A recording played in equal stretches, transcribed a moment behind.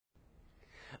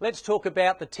Let's talk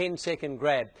about the 10-second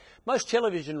grab. Most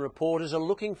television reporters are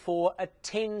looking for a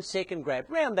 10-second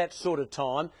grab, around that sort of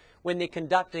time when they're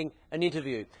conducting an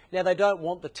interview. Now, they don't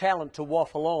want the talent to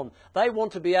waffle on. They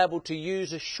want to be able to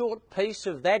use a short piece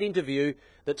of that interview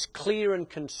that's clear and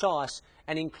concise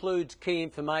and includes key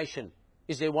information.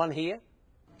 Is there one here?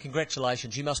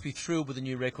 Congratulations, you must be thrilled with the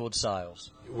new record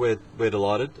sales. We're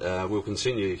delighted. We'll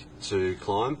continue to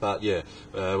climb, but yeah,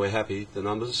 we're happy. The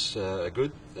numbers are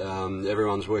good.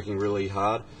 Everyone's working really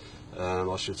hard.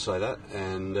 I should say that.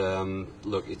 And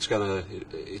look, it's gonna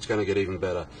get even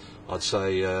better. I'd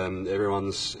say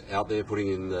everyone's out there putting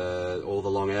in all the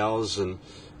long hours and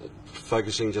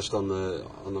focusing just on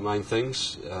the main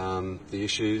things, the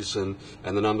issues, and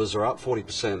the numbers are up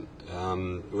 40%.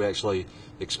 We actually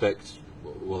expect.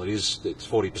 Well, it's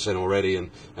 40% already, and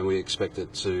we expect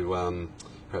it to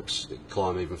perhaps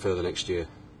climb even further next year.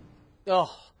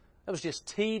 Oh, that was just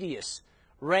tedious,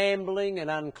 rambling and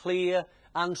unclear,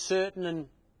 uncertain, and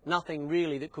nothing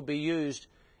really that could be used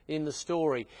in the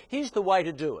story. Here's the way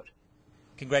to do it.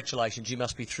 Congratulations, you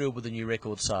must be thrilled with the new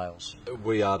record sales.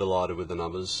 We are delighted with the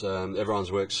numbers.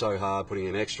 Everyone's worked so hard, putting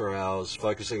in extra hours,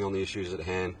 focusing on the issues at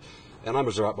hand. Our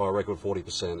numbers are up by a record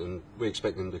 40%, and we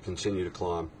expect them to continue to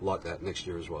climb like that next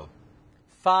year as well.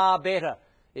 Far better.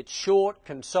 It's short,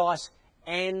 concise,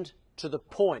 and to the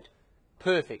point.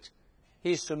 Perfect.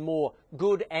 Here's some more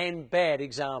good and bad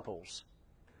examples.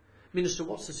 Minister,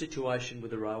 what's the situation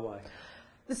with the railway?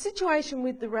 The situation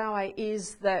with the railway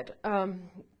is that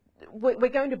we're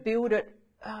going to build it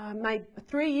maybe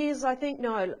 3 years, I think.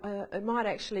 No, it might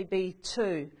actually be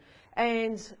 2.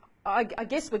 And I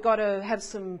guess we've got to have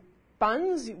some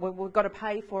funds. We've got to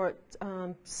pay for it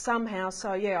somehow.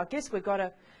 So yeah, I guess we've got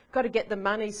to get the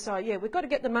money. So yeah, we've got to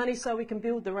get the money so we can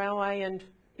build the railway and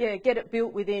yeah, get it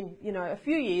built within a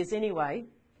few years anyway.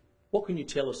 What can you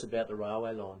tell us about the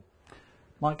railway line?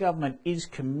 My government is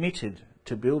committed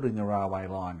to building the railway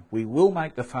line. We will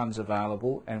make the funds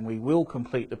available and we will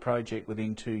complete the project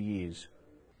within 2 years.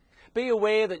 Be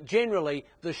aware that generally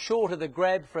the shorter the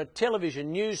grab for a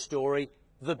television news story,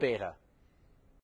 the better.